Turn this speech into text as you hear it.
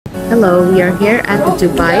Hello, we are here at the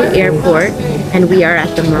Dubai airport and we are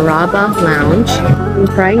at the Marhaba Lounge. I'm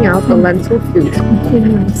trying out the lentil soup.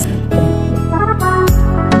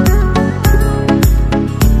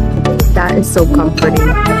 That is so comforting.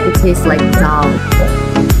 It tastes like dal.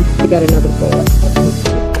 I got another bowl.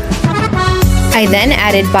 I then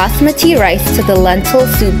added basmati rice to the lentil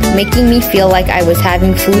soup, making me feel like I was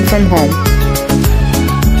having food from home.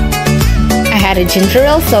 I had a ginger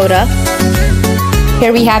ale soda.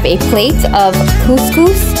 Here we have a plate of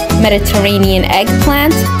couscous, Mediterranean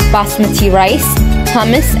eggplant, basmati rice,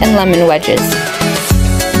 hummus, and lemon wedges.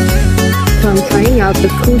 So I'm trying out the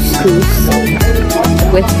couscous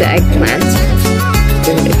with the eggplant.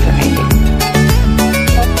 Give it a try.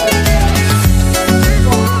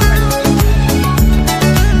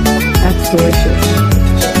 That's delicious.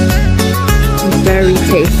 Very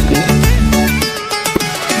tasty.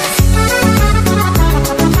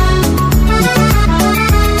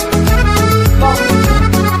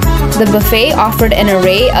 The buffet offered an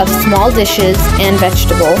array of small dishes and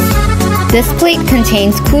vegetables. This plate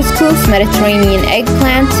contains couscous, Mediterranean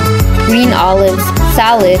eggplant, green olives,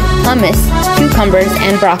 salad, hummus, cucumbers,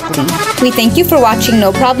 and broccoli. We thank you for watching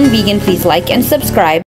No Problem Vegan. Please like and subscribe.